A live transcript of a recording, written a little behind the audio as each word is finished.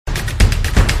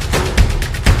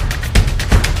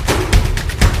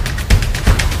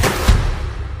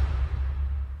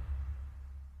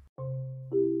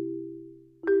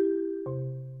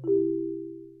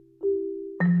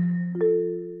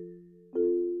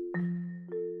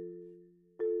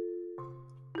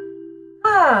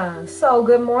So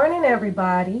good morning,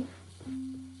 everybody.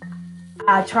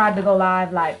 I tried to go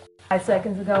live like 5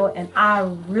 seconds ago, and I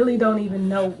really don't even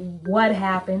know what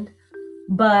happened,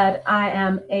 but I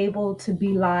am able to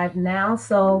be live now.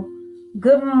 So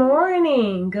good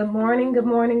morning, good morning, good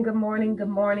morning, good morning, good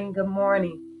morning, good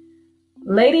morning.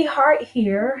 Lady Hart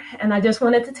here, and I just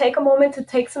wanted to take a moment to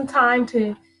take some time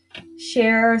to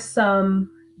share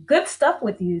some good stuff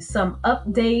with you, some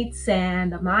updates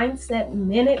and a mindset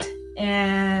minute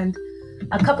and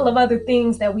a couple of other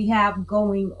things that we have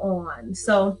going on.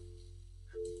 So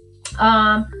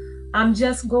I'm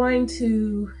just going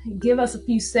to give us a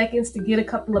few seconds to get a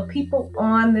couple of people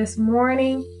on this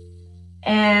morning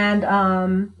and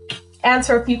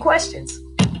answer a few questions.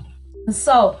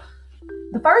 So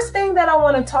the first thing that I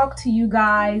want to talk to you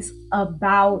guys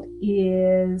about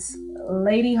is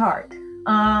Lady Hart.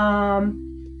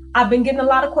 I've been getting a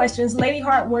lot of questions. Lady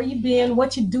Hart, where you been?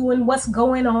 What you doing? What's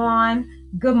going on?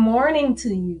 Good morning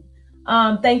to you.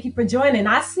 Thank you for joining.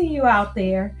 I see you out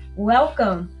there.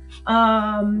 Welcome.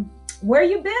 Where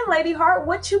you been, Lady Hart?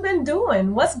 What you been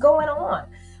doing? What's going on?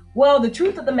 Well, the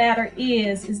truth of the matter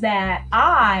is that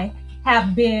I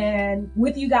have been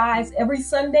with you guys every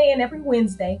Sunday and every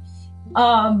Wednesday.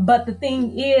 But the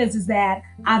thing is that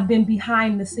I've been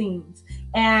behind the scenes.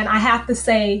 And I have to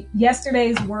say,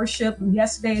 yesterday's worship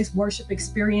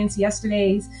experience,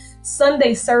 yesterday's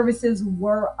Sunday services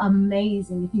were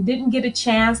amazing. If you didn't get a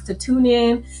chance to tune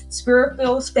in,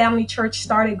 Spirit-Filled Family Church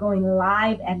started going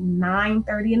live at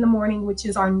 9:30 in the morning, which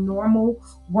is our normal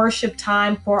worship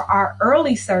time for our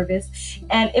early service.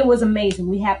 And it was amazing.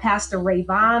 We had Pastor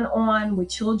Rayvon on with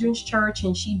Children's Church,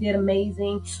 and she did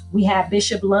amazing. We had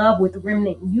Bishop Love with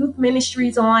Remnant Youth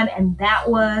Ministries on, and that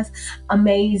was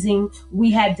amazing. We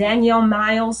had Danielle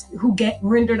Miles who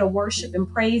rendered a worship and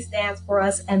praise dance for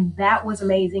us, and that was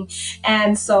amazing.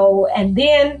 And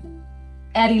then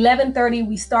at 11:30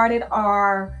 we started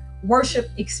our worship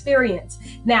experience.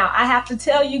 Now I have to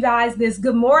tell you guys this.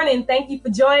 Good morning. Thank you for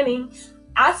joining.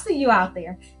 I see you out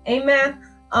there. Amen.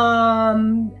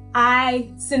 I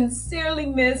sincerely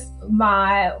miss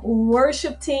my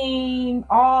worship team,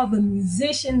 all the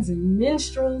musicians and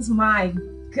minstrels. My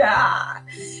God,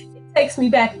 it takes me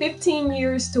back 15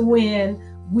 years to when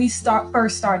we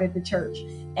first started the church.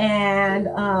 And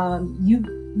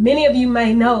many of you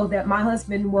may know that my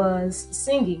husband was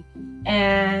singing,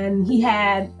 and he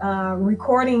had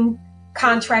recording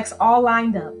contracts all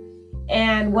lined up.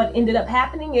 And what ended up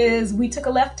happening is we took a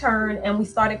left turn and we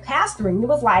started pastoring. It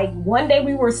was like one day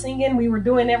we were singing, we were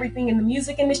doing everything in the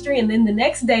music industry, and then the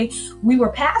next day we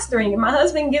were pastoring. And my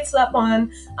husband gets up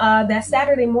on that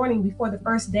Saturday morning before the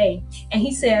first day, and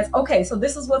he says, okay, so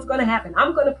this is what's going to happen.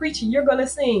 I'm going to preach and you're going to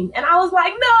sing. And I was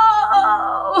like,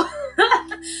 no.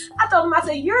 I told him, I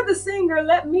said, you're the singer,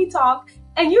 let me talk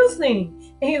and you sing.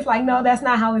 And he was like, no, that's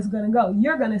not how it's going to go.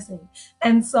 You're going to sing.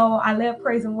 And so I led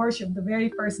praise and worship the very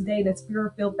first day that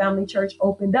Spirit-Filled Family Church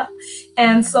opened up.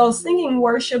 And so singing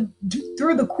worship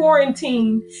through the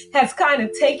quarantine has kind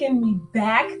of taken me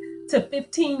back to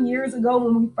 15 years ago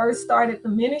when we first started the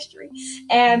ministry.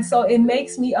 And so it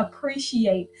makes me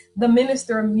appreciate the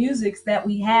minister of musics that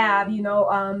we have,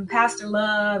 Pastor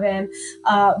Love and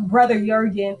Brother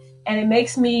Jurgen. And it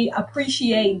makes me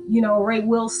appreciate, Ray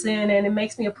Wilson, and it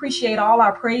makes me appreciate all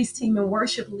our praise team and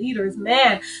worship leaders.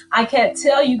 Man, I can't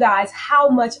tell you guys how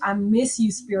much I miss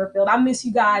you, Spirit-Filled. I miss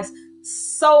you guys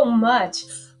so much.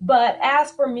 But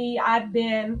as for me, I've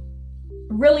been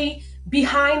really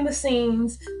behind the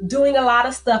scenes doing a lot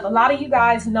of stuff. A lot of you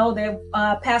guys know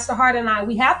that Pastor Hart and I,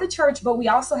 we have the church, but we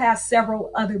also have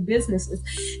several other businesses.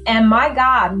 And my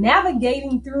God,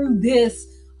 navigating through this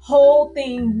whole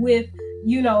thing with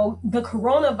the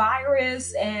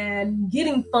coronavirus and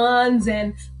getting funds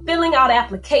and filling out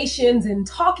applications and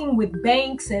talking with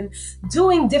banks and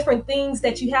doing different things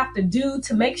that you have to do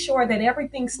to make sure that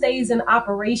everything stays in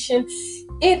operation.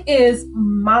 It is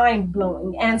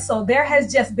mind-blowing. And so there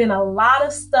has just been a lot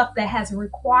of stuff that has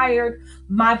required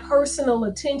my personal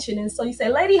attention. And so you say,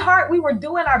 Lady Hart, we were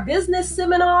doing our business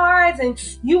seminars and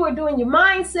you were doing your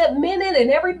mindset minute and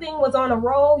everything was on a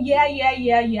roll.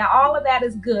 Yeah. All of that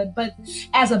is good. But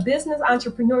as a business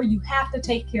entrepreneur, you have to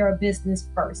take care of business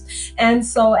first. And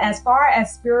so as far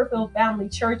as Spirit-Filled Family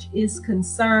Church is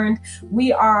concerned,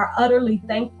 we are utterly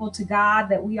thankful to God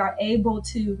that we are able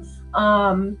to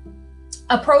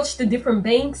approach the different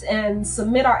banks and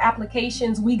submit our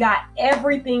applications. We got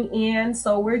everything in,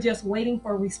 so we're just waiting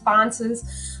for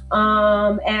responses.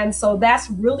 And so that's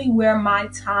really where my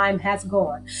time has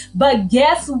gone. But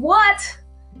guess what?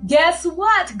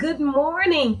 Good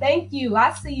morning. Thank you.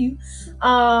 I see you.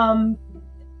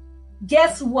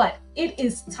 Guess what? It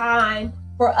is time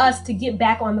for us to get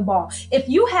back on the ball. If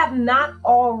you have not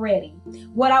already,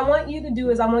 what I want you to do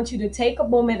is I want you to take a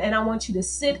moment and I want you to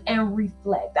sit and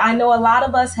reflect. I know a lot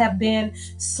of us have been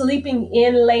sleeping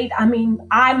in late. I mean,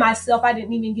 I myself, I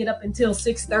didn't even get up until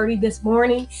 6:30 this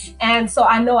morning. And so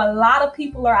I know a lot of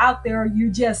people are out there,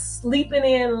 you're just sleeping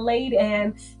in late,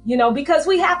 and because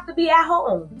we have to be at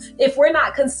home. If we're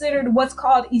not considered what's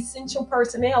called essential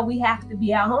personnel, we have to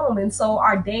be at home. And so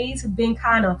our days have been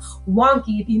kind of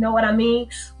wonky, if you know what I mean.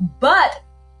 But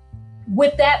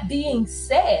with that being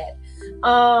said,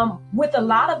 with a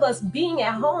lot of us being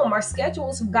at home, our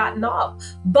schedules have gotten off.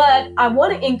 But I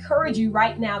want to encourage you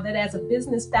right now that as a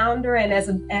business founder and as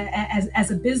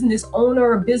a business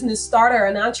owner, a business starter,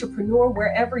 an entrepreneur,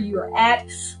 wherever you're at,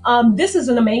 this is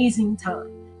an amazing time.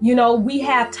 We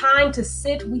have time to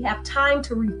sit, we have time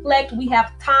to reflect, we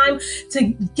have time to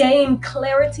gain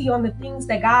clarity on the things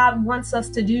that God wants us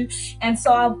to do. And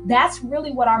so that's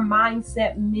really what our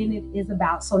Mindset Minute is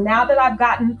about. So now that I've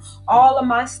gotten all of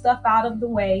my stuff out of the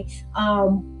way,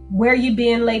 where you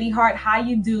been, Lady Heart? How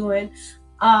you doing?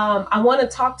 I want to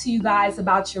talk to you guys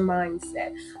about your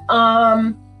mindset.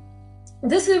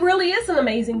 This really is an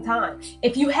amazing time.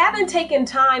 If you haven't taken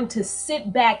time to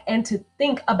sit back and to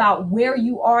think about where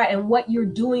you are and what you're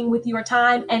doing with your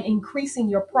time and increasing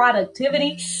your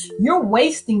productivity, you're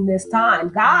wasting this time.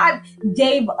 God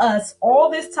gave us all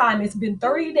this time. It's been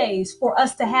 30 days for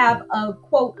us to have a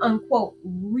quote unquote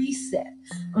reset.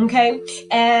 Okay.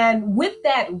 And with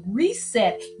that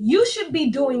reset, you should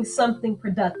be doing something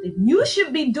productive. You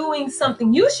should be doing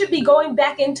something. You should be going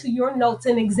back into your notes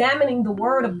and examining the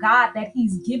word of God that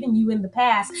he's given you in the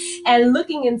past and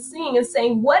looking and seeing and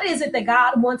saying, what is it that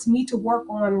God wants me to work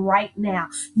on right now?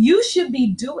 You should be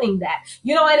doing that.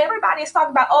 And everybody is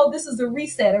talking about, oh, this is a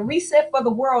reset for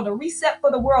the world, a reset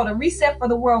for the world, a reset for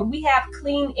the world. We have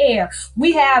clean air.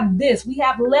 We have this, we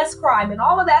have less crime, and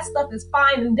all of that stuff is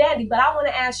fine and dandy. But I want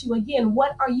to ask you again,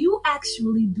 what are you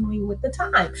actually doing with the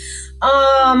time?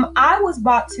 I was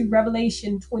brought to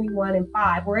Revelation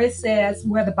 21:5,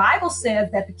 where the Bible says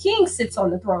that the king sits on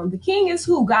the throne. The king is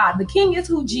who? God. The king is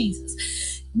who? Jesus.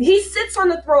 He sits on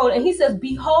the throne and he says,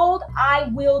 behold, I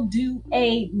will do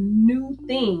a new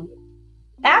thing.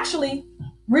 Actually,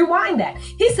 rewind that.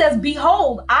 He says,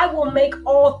 behold, I will make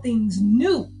all things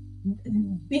new.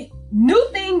 New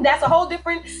thing, that's a whole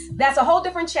different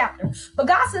chapter. But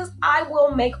God says, I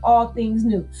will make all things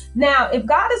new. Now, if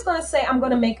God is going to say, I'm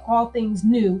going to make all things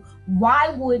new,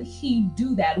 why would he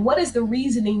do that? What is the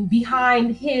reasoning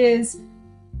behind his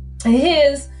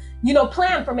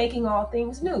plan for making all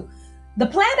things new? The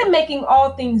plan in making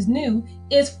all things new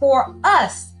is for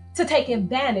us to take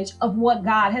advantage of what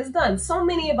God has done. So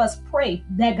many of us pray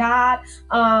that God,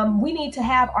 we need to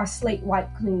have our slate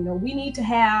wiped clean, or we need to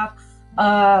have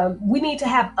a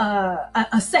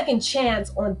second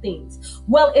chance on things.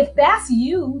 Well, if that's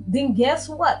you, then guess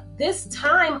what? This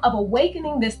time of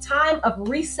awakening, this time of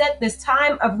reset, this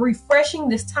time of refreshing,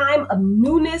 this time of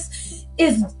newness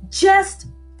is just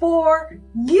for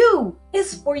you.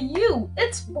 It's for you.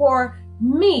 It's for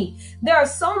me. There are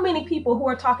so many people who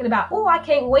are talking about, oh, I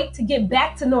can't wait to get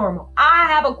back to normal. I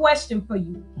have a question for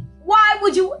you. Why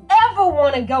would you ever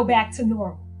want to go back to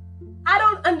normal? I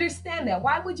don't understand that.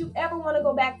 Why would you ever want to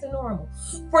go back to normal?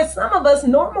 For some of us,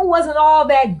 normal wasn't all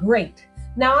that great.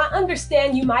 Now, I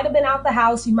understand you might have been out the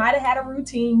house, you might have had a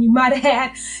routine, you might have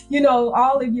had,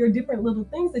 all of your different little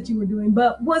things that you were doing,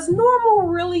 but was normal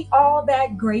really all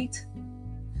that great?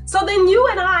 So then you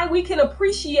and I, we can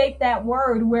appreciate that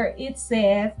word where it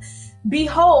says,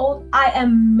 behold, I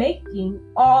am making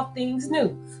all things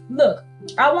new. Look,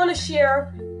 I want to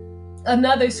share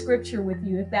another scripture with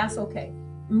you, if that's okay.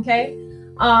 Okay.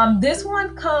 This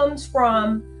one comes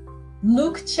from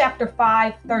Luke chapter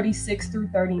 5, 36 through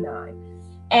 39.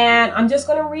 And I'm just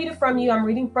going to read it from you. I'm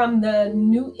reading from the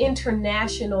New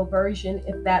International Version,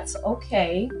 if that's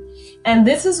okay. And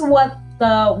this is what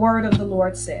the word of the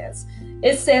Lord says.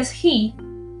 It says, he,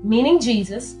 meaning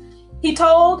Jesus, he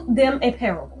told them a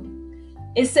parable.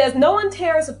 It says, no one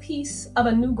tears a piece of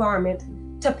a new garment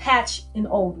to patch an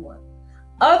old one.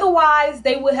 Otherwise,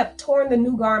 they would have torn the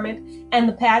new garment, and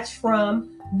the patch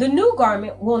from the new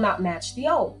garment will not match the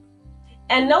old.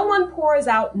 And no one pours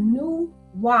out new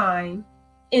wine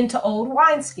into old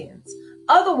wineskins.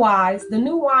 Otherwise, the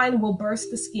new wine will burst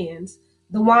the skins,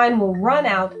 the wine will run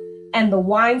out, and the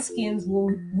wineskins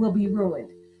will be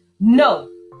ruined. No,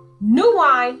 new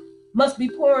wine must be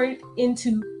poured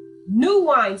into new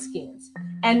wineskins,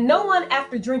 and no one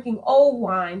after drinking old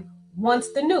wine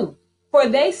wants the new, for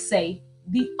they say,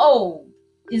 the old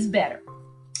is better.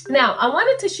 Now, I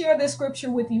wanted to share this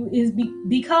scripture with you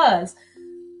because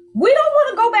we don't want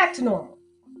to go back to normal.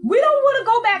 We don't want to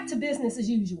go back to business as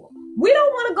usual. We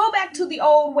don't want to go back to the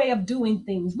old way of doing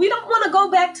things. We don't want to go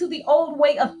back to the old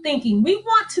way of thinking. We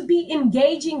want to be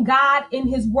engaging God in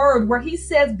his word, where he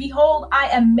says, behold, I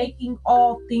am making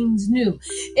all things new.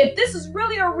 If this is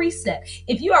really a reset,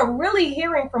 if you are really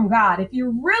hearing from God, if you're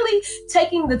really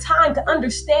taking the time to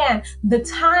understand the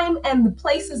time and the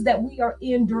places that we are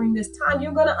in during this time,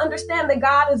 you're going to understand that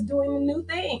God is doing a new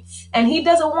thing. And he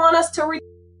doesn't want us to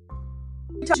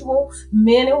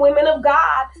men and women of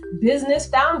God, business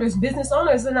founders, business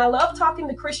owners. And I love talking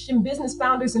to Christian business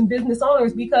founders and business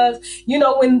owners because, you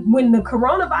know, when the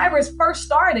coronavirus first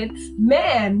started,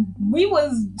 man, we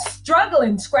was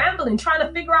struggling, scrambling, trying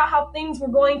to figure out how things were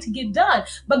going to get done.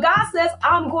 But God says,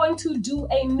 I'm going to do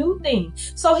a new thing.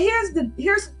 So here's the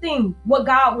thing, what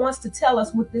God wants to tell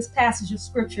us with this passage of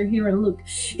scripture here in Luke.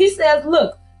 He says,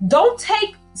 look, don't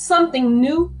take something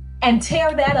new and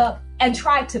tear that up and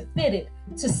try to fit it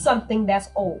to something that's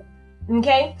old.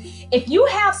 Okay? If you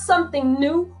have something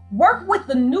new, work with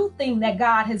the new thing that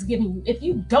God has given you. If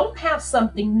you don't have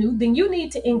something new, then you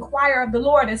need to inquire of the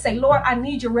Lord and say, Lord, I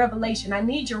need your revelation. I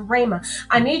need your rhema.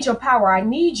 I need your power. I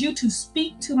need you to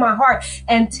speak to my heart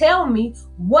and tell me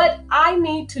what I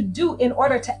need to do in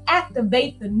order to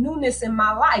activate the newness in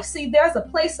my life. See, there's a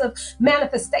place of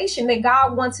manifestation that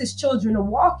God wants his children to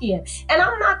walk in. And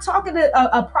I'm not talking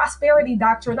a prosperity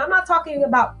doctrine. I'm not talking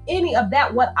about any of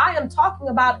that. What I am talking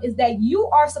about is that you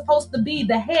are supposed to be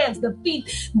the hands, the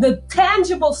feet, the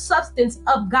tangible substance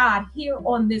of God here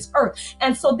on this earth.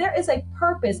 And so there is a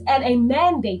purpose and a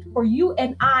mandate for you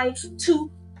and I to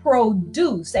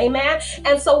produce. Amen.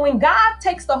 And so when God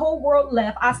takes the whole world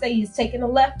left, I say he's taking a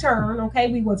left turn.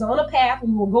 Okay. We was on a path.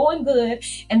 We were going good.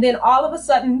 And then all of a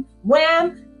sudden,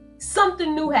 wham,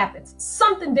 something new happens.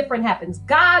 Something different happens.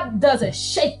 God does a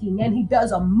shaking and he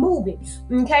does a moving.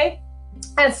 Okay.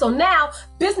 And so now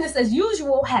business as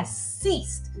usual has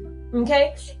ceased.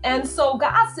 Okay. And so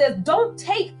God says, don't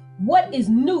take what is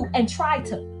new and try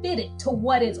to fit it to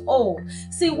what is old.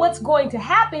 See, what's going to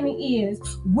happen is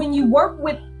when you work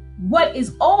with what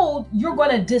is old, you're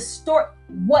going to distort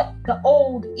what the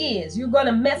old is. You're going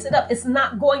to mess it up. It's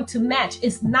not going to match.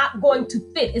 It's not going to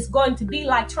fit. It's going to be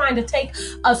like trying to take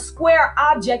a square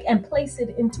object and place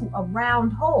it into a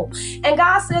round hole. And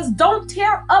God says, don't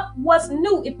tear up what's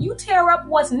new. If you tear up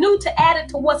what's new to add it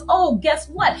to what's old, guess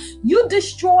what? You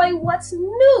destroy what's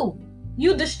new.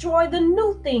 You destroy the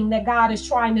new thing that God is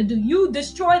trying to do. You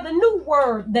destroy the new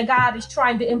word that God is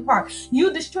trying to impart.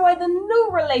 You destroy the new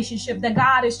relationship that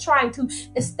God is trying to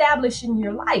establish in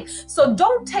your life. So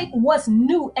don't take what's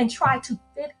new and try to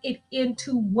fit it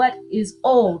into what is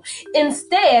old.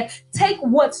 Instead, take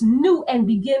what's new and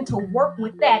begin to work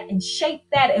with that and shape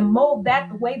that and mold that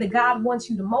the way that God wants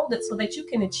you to mold it so that you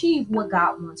can achieve what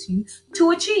God wants you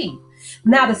to achieve.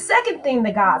 Now, the second thing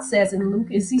that God says in Luke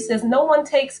is he says, no one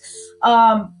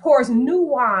pours new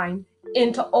wine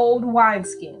into old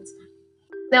wineskins.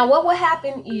 Now, what will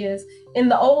happen is in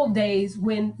the old days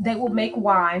when they would make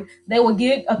wine, they would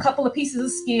get a couple of pieces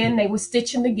of skin, they would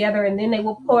stitch them together, and then they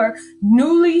would pour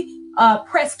newly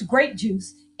pressed grape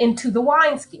juice into the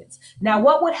wineskins. Now,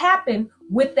 what would happen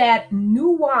with that new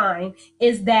wine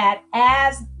is that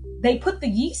as they put the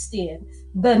yeast in,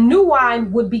 the new wine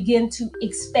would begin to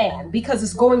expand because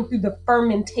it's going through the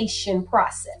fermentation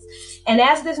process. And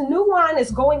as this new wine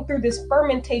is going through this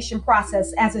fermentation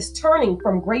process, as it's turning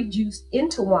from grape juice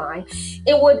into wine,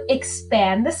 it would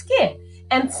expand the skin.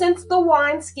 And since the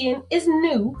wine skin is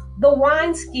new, the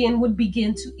wine skin would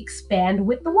begin to expand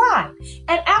with the wine.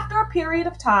 And after a period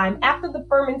of time, after the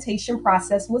fermentation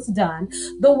process was done,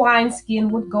 the wine skin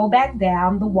would go back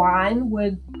down. The wine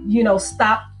would,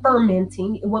 stop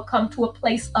fermenting. It would come to a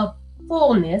place of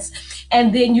fullness.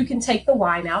 And then you can take the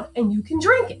wine out and you can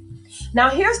drink it. Now,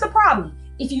 here's the problem.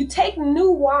 If you take new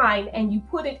wine and you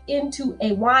put it into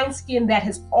a wineskin that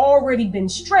has already been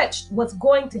stretched, what's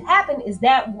going to happen is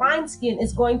that wineskin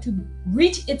is going to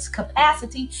reach its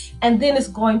capacity and then it's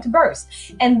going to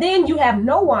burst. And then you have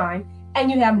no wine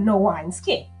and you have no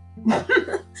wineskin.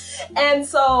 And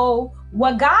so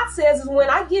what God says is when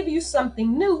I give you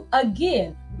something new,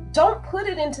 again, don't put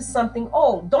it into something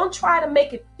old. Don't try to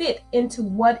make it fit into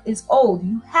what is old.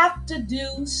 You have to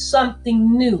do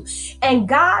something new. And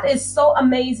God is so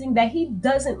amazing that he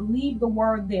doesn't leave the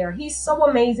word there. He's so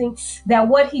amazing that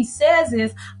what he says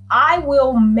is, I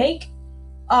will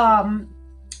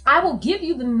give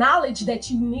you the knowledge that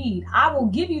you need. I will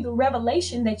give you the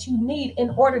revelation that you need in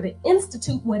order to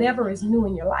institute whatever is new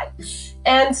in your life.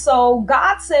 And so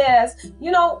God says,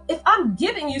 if I'm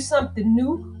giving you something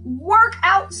new, work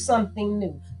out something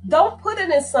new. Don't put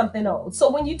it in something old.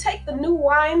 So when you take the new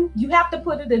wine, you have to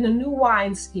put it in a new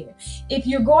wineskin. If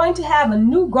you're going to have a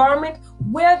new garment,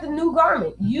 wear the new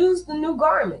garment. Use the new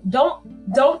garment.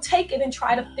 Don't take it and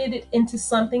try to fit it into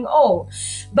something old.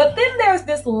 But then there's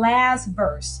this last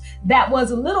verse that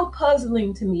was a little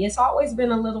puzzling to me. It's always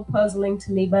been a little puzzling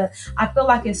to me, but I feel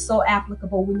like it's so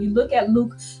applicable. When you look at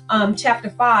Luke chapter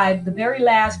 5, the very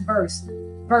last verse,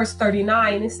 verse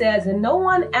 39, it says, "And no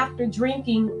one after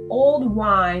drinking old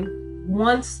wine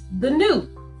wants the new,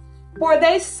 for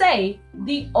they say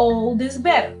the old is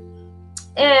better."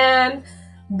 And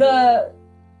the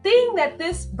thing that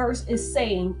this verse is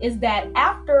saying is that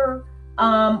after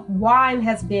wine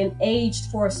has been aged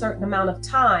for a certain amount of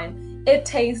time, it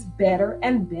tastes better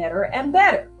and better and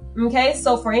better. Okay,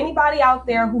 so for anybody out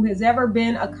there who has ever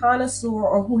been a connoisseur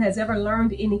or who has ever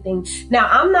learned anything, now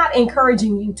I'm not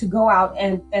encouraging you to go out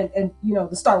and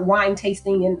to start wine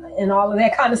tasting and all of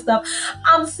that kind of stuff.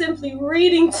 I'm simply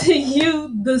reading to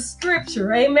you the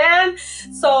scripture, amen?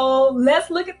 So let's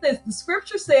look at this. The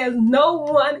scripture says, "No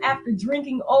one after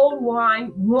drinking old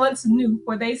wine wants new,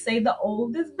 for they say the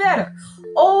old is better."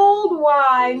 Old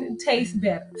wine tastes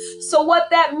better. So what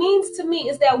that means to me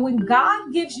is that when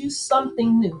God gives you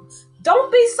something new,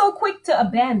 don't be so quick to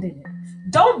abandon it.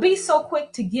 Don't be so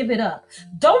quick to give it up.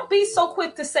 Don't be so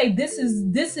quick to say, this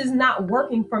is not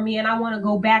working for me and I want to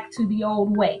go back to the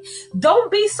old way.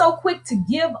 Don't be so quick to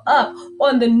give up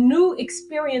on the new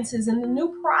experiences and the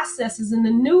new processes and the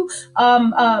new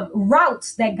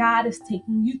routes that God is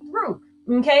taking you through.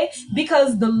 Okay,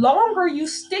 because the longer you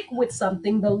stick with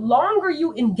something, the longer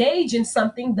you engage in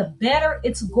something, the better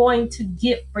it's going to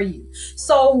get for you.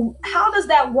 So how does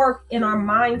that work in our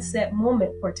mindset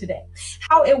moment for today?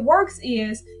 How it works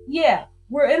is,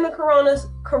 we're in the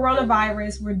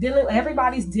coronavirus.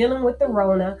 Everybody's dealing with the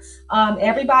Rona.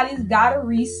 Everybody's got a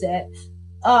reset.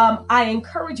 I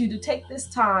encourage you to take this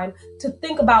time to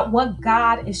think about what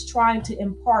God is trying to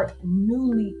impart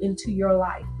newly into your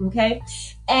life, okay?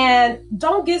 And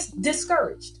don't get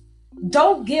discouraged.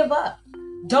 Don't give up.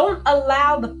 Don't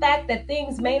allow the fact that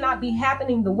things may not be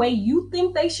happening the way you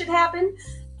think they should happen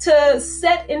to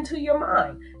set into your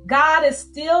mind. God is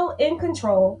still in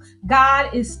control.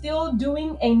 God is still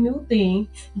doing a new thing.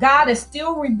 God is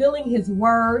still revealing his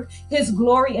word, his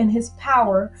glory, and his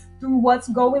power through what's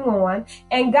going on.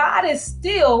 And God is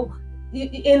still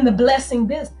in the blessing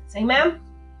business. Amen.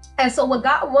 And so what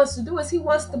God wants to do is he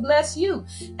wants to bless you.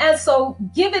 And so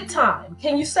give it time.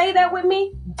 Can you say that with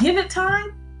me? Give it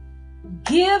time.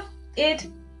 Give it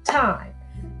time.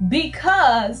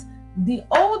 Because the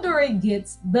older it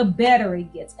gets, the better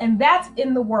it gets. And that's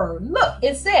in the word. Look,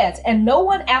 it says, "And no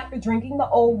one after drinking the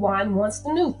old wine wants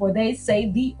the new, for they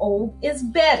say the old is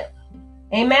better."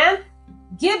 Amen.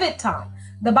 Give it time.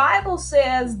 The Bible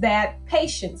says that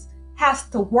patience has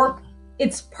to work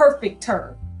its perfect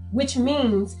term, which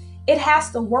means it has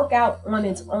to work out on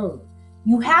its own.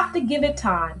 You have to give it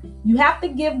time. You have to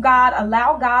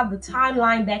allow God the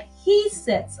timeline that he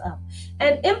sets up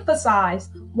and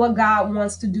emphasize what God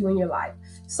wants to do in your life.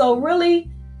 So really,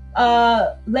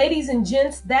 ladies and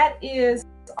gents, that is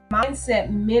our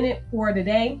mindset minute for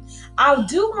today. I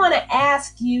do want to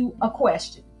ask you a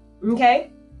question.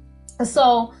 Okay.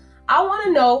 So I want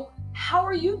to know, how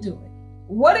are you doing?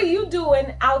 What are you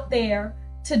doing out there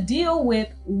to deal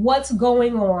with what's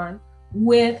going on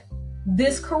with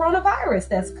this coronavirus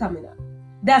that's going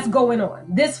on,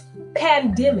 this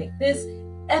pandemic, this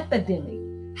epidemic?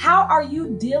 How are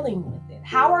you dealing with it?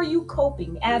 How are you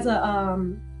coping as a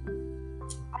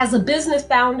business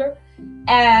founder,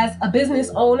 as a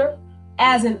business owner,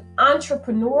 as an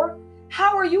entrepreneur?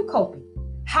 How are you coping?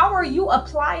 How are you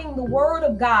applying the word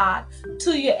of God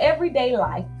to your everyday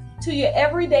life, to your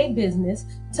everyday business,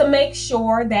 to make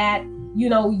sure that,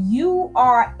 you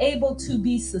are able to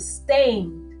be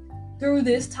sustained through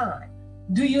this time?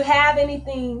 Do you have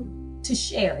anything to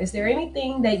share? Is there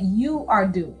anything that you are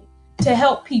doing to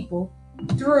help people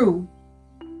through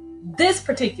this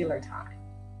particular time?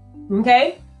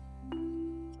 Okay?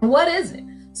 What is it?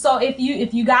 So if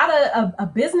you got a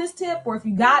business tip, or if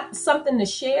you got something to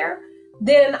share,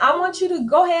 then I want you to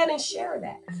go ahead and share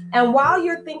that. And while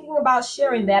you're thinking about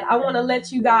sharing that, I want to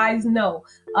let you guys know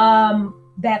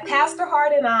that Pastor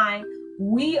Hart and I,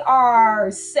 we are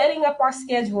setting up our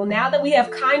schedule now that we have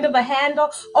kind of a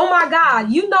handle. Oh my God,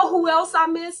 you know who else I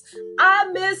miss? I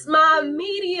miss my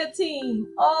media team.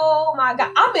 Oh my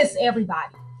God, I miss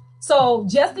everybody. So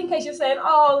just in case you're saying,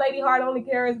 "Oh, Lady Hart only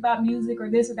cares about music or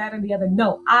this or that or the other."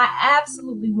 No, I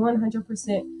absolutely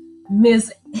 100%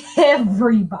 miss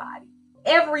everybody,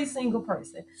 every single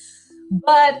person.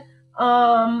 But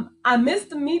I miss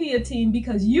the media team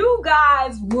because you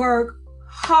guys work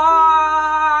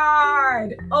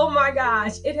hard. Oh my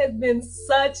gosh, it has been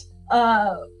such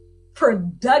a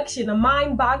production, a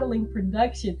mind-boggling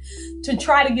production to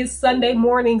try to get Sunday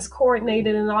mornings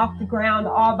coordinated and off the ground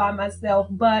all by myself.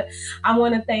 But I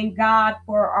want to thank God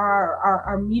for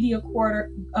our media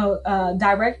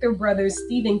director, brother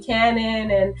Stephen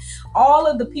Cannon, and all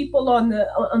of the people on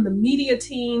the media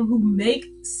team who make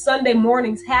Sunday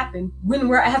mornings happen when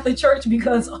we're at the church,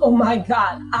 because oh my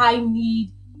God, I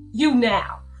need you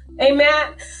now.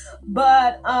 Amen.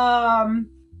 But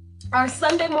our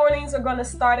Sunday mornings are going to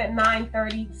start at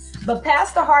 9:30, but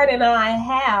Pastor Hart and I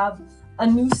have a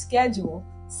new schedule.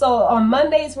 So on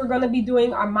Mondays, we're going to be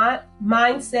doing our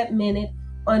Mindset Minute.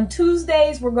 On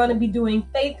Tuesdays, we're going to be doing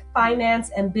Faith,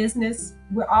 Finance, and Business.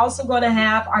 We're also going to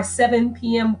have our 7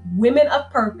 p.m. Women of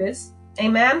Purpose.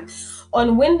 Amen.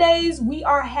 On Wednesdays, we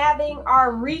are having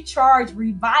our Recharge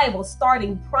Revival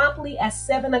starting promptly at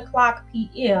 7 o'clock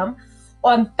p.m.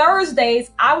 On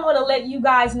Thursdays, I want to let you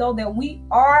guys know that we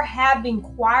are having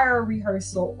choir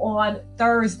rehearsal on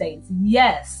Thursdays.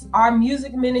 Yes, our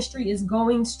music ministry is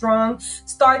going strong.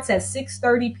 Starts at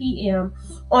 6:30 p.m.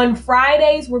 On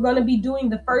Fridays, we're going to be doing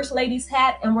the First Lady's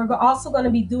Hat, and we're also going to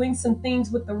be doing some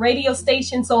things with the radio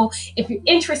station. So if you're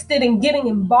interested in getting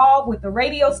involved with the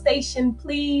radio station,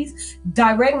 please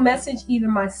direct message either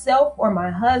myself or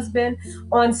my husband.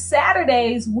 On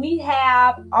Saturdays, we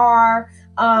have our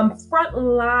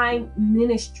frontline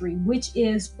ministry, which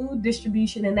is food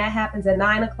distribution, and that happens at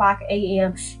 9 o'clock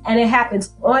a.m. and it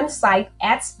happens on site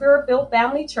at Spirit-Filled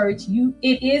Family Church.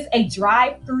 It is a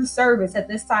drive-through service at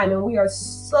this time, and we are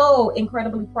so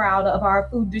incredibly proud of our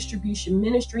food distribution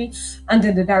ministry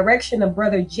under the direction of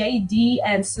Brother JD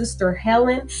and Sister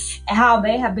Helen, how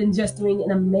they have been just doing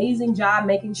an amazing job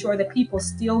making sure that people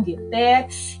still get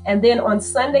fed. And then on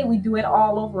Sunday, we do it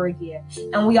all over again.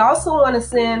 And we also want to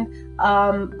send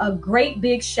a great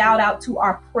big shout out to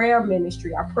our prayer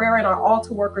ministry, our prayer and our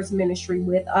altar workers ministry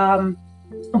with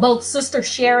both Sister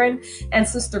Sharon and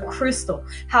Sister Crystal,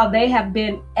 how they have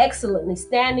been excellently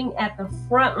standing at the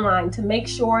front line to make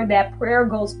sure that prayer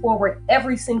goes forward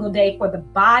every single day for the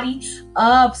body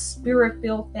of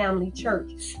Spirit-Filled Family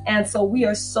Church. And so we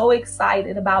are so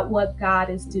excited about what God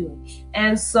is doing.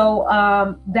 And so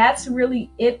that's really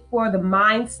it for the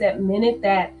Mindset Minute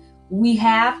that we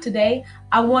have today.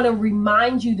 I want to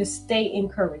remind you to stay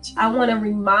encouraged. I want to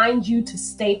remind you to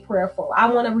stay prayerful.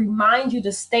 I want to remind you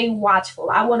to stay watchful.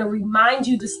 I want to remind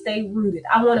you to stay rooted.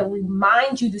 I want to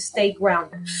remind you to stay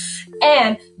grounded.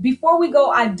 And before we go,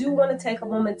 I do want to take a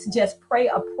moment to just pray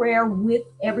a prayer with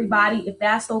everybody, if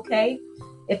that's okay.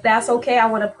 If that's okay, I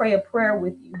want to pray a prayer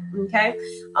with you, okay?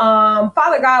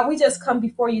 Father God, we just come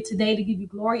before you today to give you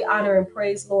glory, honor, and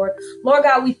praise, Lord. Lord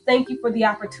God, we thank you for the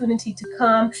opportunity to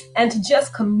come and to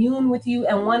just commune with you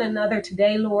and one another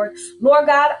today, Lord. Lord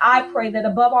God, I pray that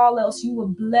above all else, you will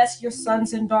bless your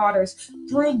sons and daughters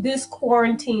through this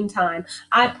quarantine time.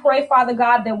 I pray, Father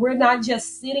God, that we're not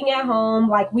just sitting at home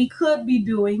like we could be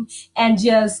doing and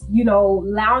just,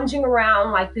 lounging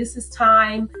around like this is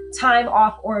time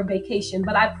off or a vacation.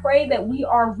 But I pray that we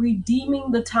are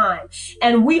redeeming the time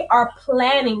and we are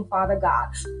planning, Father God,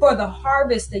 for the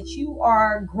harvest that you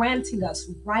are granting us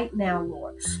right now,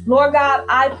 Lord. Lord God,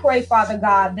 I pray, Father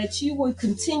God, that you would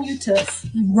continue to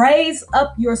raise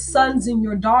up your sons and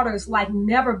your daughters like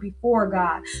never before,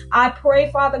 God. I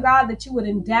pray, Father God, that you would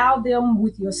endow them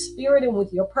with your spirit and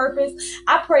with your purpose.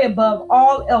 I pray above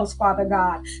all else, Father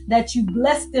God, that you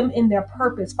bless them in their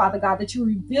purpose, Father God, that you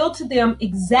reveal to them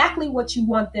exactly what you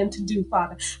want them to do,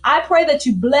 Father. I pray that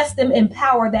you bless them in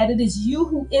power, that it is you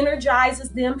who energizes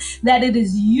them, that it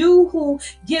is you who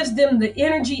gives them the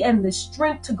energy and the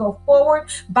strength to go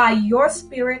forward by your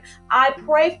spirit. I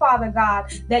pray, Father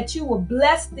God, that you will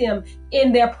bless them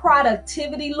in their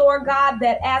productivity, Lord God,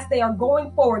 that as they are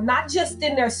going forward, not just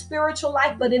in their spiritual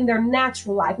life, but in their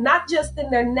natural life, not just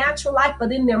in their natural life,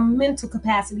 but in their mental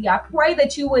capacity. I pray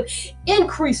that you would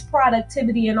increase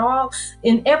productivity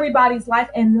in everybody's life.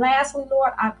 And lastly,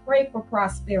 Lord, I pray for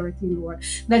prosperity, Lord,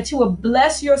 that you will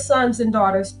bless your sons and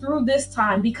daughters through this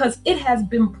time, because it has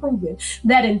been proven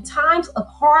that in times of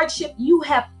hardship, you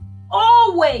have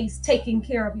always taken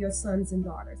care of your sons and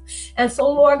daughters. And so,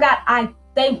 Lord God, I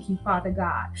thank you, Father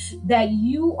God, that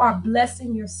you are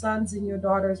blessing your sons and your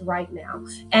daughters right now.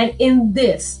 And in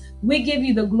this, we give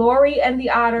you the glory and the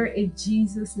honor in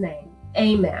Jesus' name.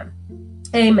 Amen.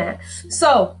 Amen.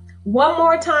 So one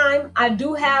more time, I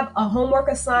do have a homework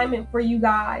assignment for you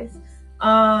guys.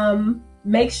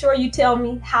 Make sure you tell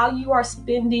me how you are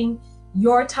spending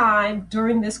your time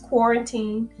during this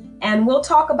quarantine. And we'll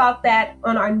talk about that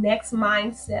on our next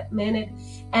Mindset Minute.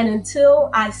 And until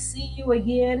I see you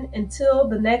again, until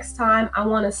the next time, I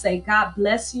want to say God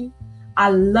bless you.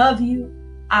 I love you.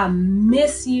 I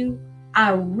miss you.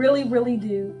 I really, really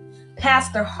do.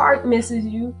 Pastor Hart misses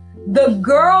you. The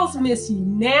girls miss you.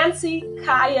 Nancy,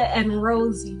 Kaya, and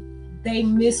Rosie. They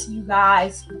miss you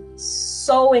guys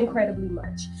so incredibly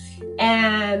much.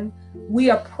 And we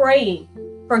are praying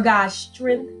for God's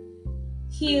strength,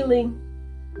 healing,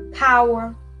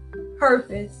 power,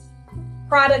 purpose,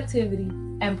 productivity,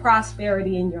 and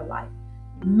prosperity in your life.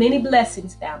 Many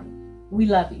blessings, family. We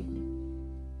love you.